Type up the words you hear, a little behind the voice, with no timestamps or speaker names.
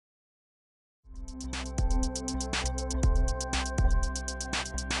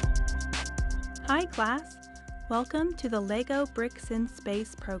Hi class! Welcome to the LEGO Bricks in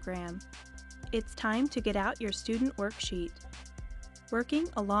Space program. It's time to get out your student worksheet. Working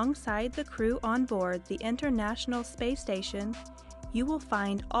alongside the crew on board the International Space Station, you will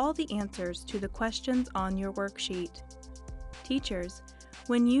find all the answers to the questions on your worksheet. Teachers,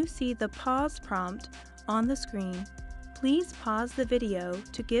 when you see the pause prompt on the screen, please pause the video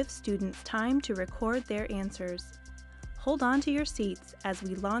to give students time to record their answers. Hold on to your seats as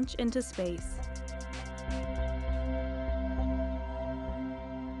we launch into space.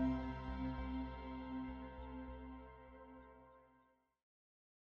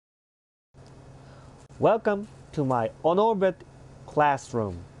 Welcome to my on-orbit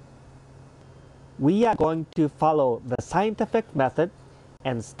classroom. We are going to follow the scientific method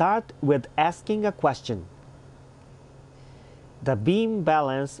and start with asking a question. The beam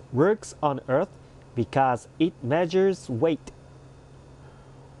balance works on Earth because it measures weight.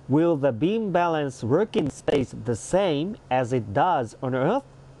 Will the beam balance work in space the same as it does on Earth?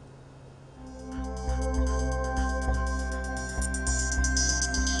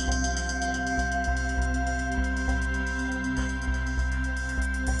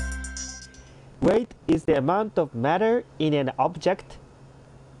 Weight is the amount of matter in an object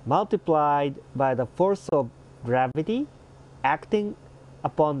multiplied by the force of gravity acting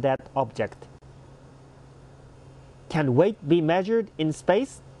upon that object. Can weight be measured in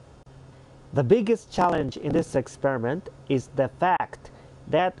space? The biggest challenge in this experiment is the fact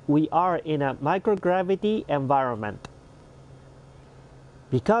that we are in a microgravity environment.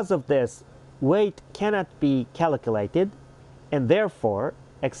 Because of this, weight cannot be calculated, and therefore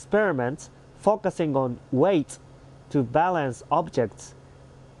experiments focusing on weight to balance objects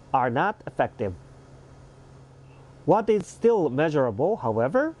are not effective. What is still measurable,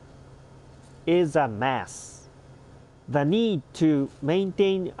 however, is a mass. The need to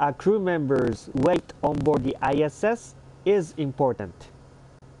maintain a crew member's weight on board the ISS is important.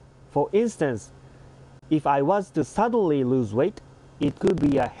 For instance, if I was to suddenly lose weight, it could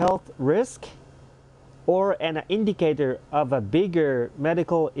be a health risk or an indicator of a bigger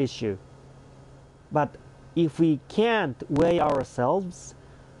medical issue. But if we can't weigh ourselves,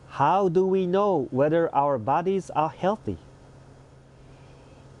 how do we know whether our bodies are healthy?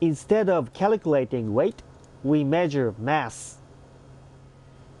 Instead of calculating weight, we measure mass.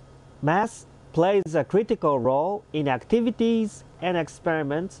 Mass plays a critical role in activities and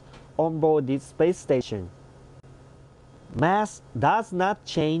experiments on board the space station. Mass does not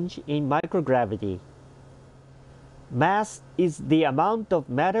change in microgravity. Mass is the amount of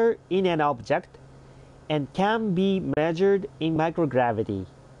matter in an object and can be measured in microgravity.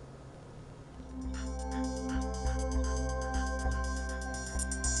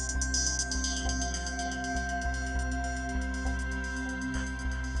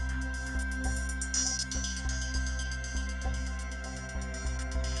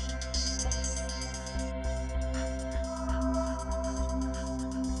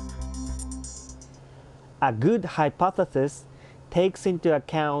 A good hypothesis takes into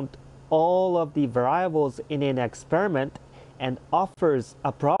account all of the variables in an experiment and offers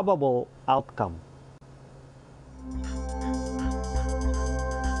a probable outcome.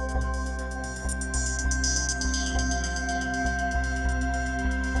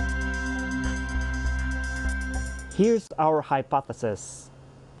 Here's our hypothesis.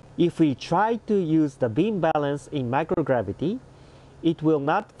 If we try to use the beam balance in microgravity, it will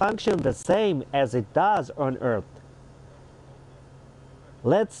not function the same as it does on Earth.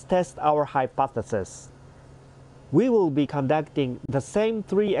 Let's test our hypothesis. We will be conducting the same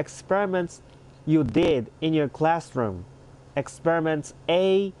 3 experiments you did in your classroom. Experiments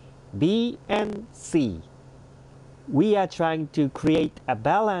A, B, and C. We are trying to create a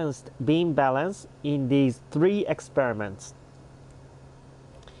balanced beam balance in these 3 experiments.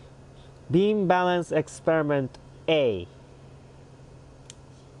 Beam balance experiment A.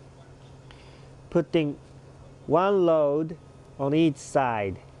 Putting one load on each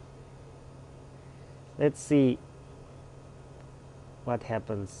side. Let's see what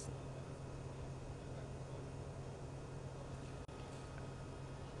happens.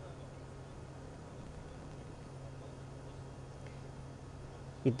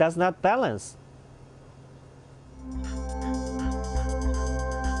 It does not balance.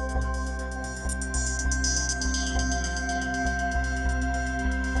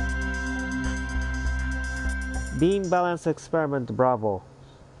 Beam balance experiment Bravo.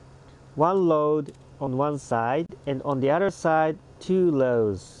 One load on one side and on the other side 2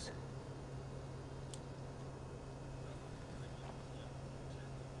 loads.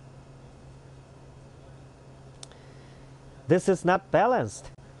 This is not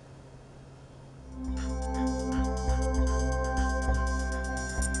balanced.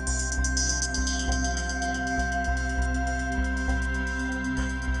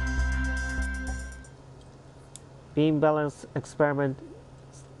 Beam balance experiment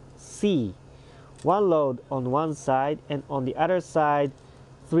C. One load on one side and on the other side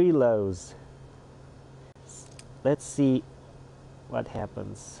 3 loads. Let's see what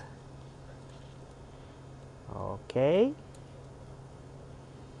happens. Okay.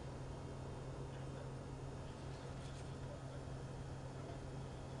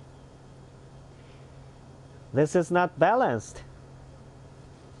 This is not balanced.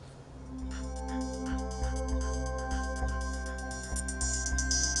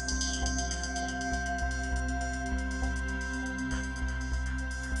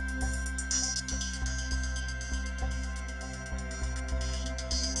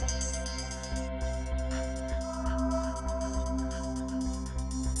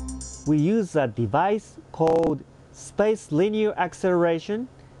 We use a device called Space Linear Acceleration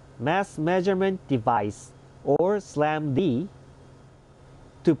Mass Measurement Device, or SLAM-D,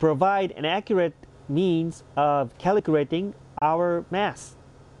 to provide an accurate means of calculating our mass.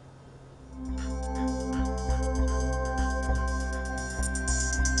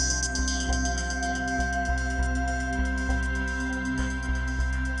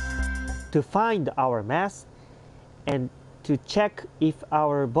 To find our mass and to check if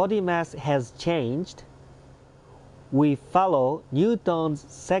our body mass has changed, we follow Newton's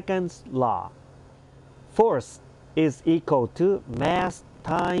second law. Force is equal to mass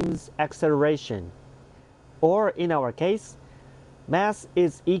times acceleration, or in our case, mass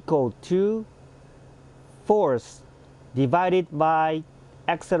is equal to force divided by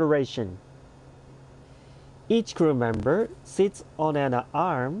acceleration. Each crew member sits on an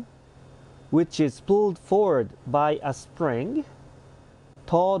arm which is pulled forward by a spring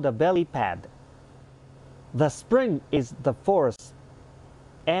toward the belly pad. The spring is the force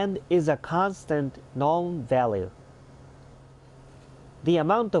and is a constant known value. The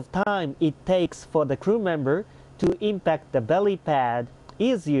amount of time it takes for the crew member to impact the belly pad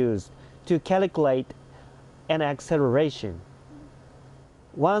is used to calculate an acceleration.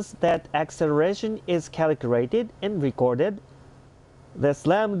 Once that acceleration is calculated and recorded, the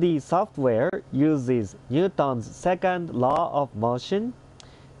SLAM-D software uses Newton's second law of motion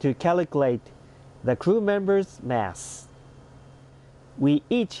to calculate the crew member's mass. We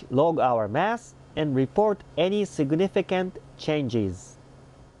each log our mass and report any significant changes.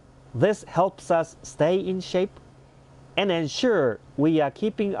 This helps us stay in shape and ensure we are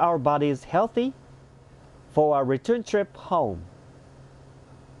keeping our bodies healthy for our return trip home.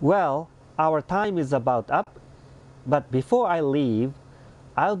 Well, our time is about up, but before I leave,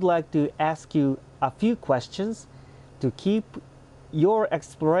 I would like to ask you a few questions to keep your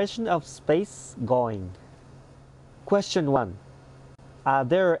exploration of space going. Question 1. Are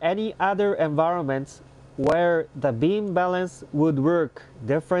there any other environments where the beam balance would work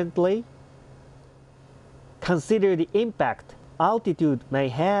differently? Consider the impact altitude may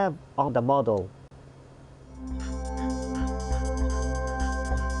have on the model.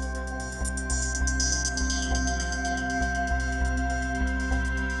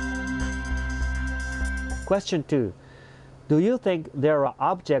 Question 2. Do you think there are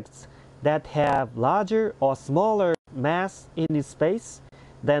objects that have larger or smaller mass in space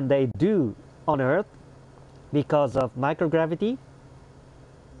than they do on Earth because of microgravity?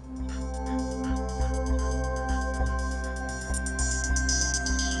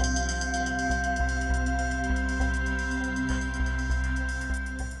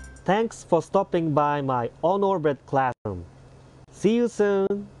 Thanks for stopping by my On-Orbit classroom. See you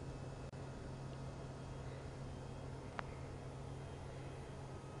soon!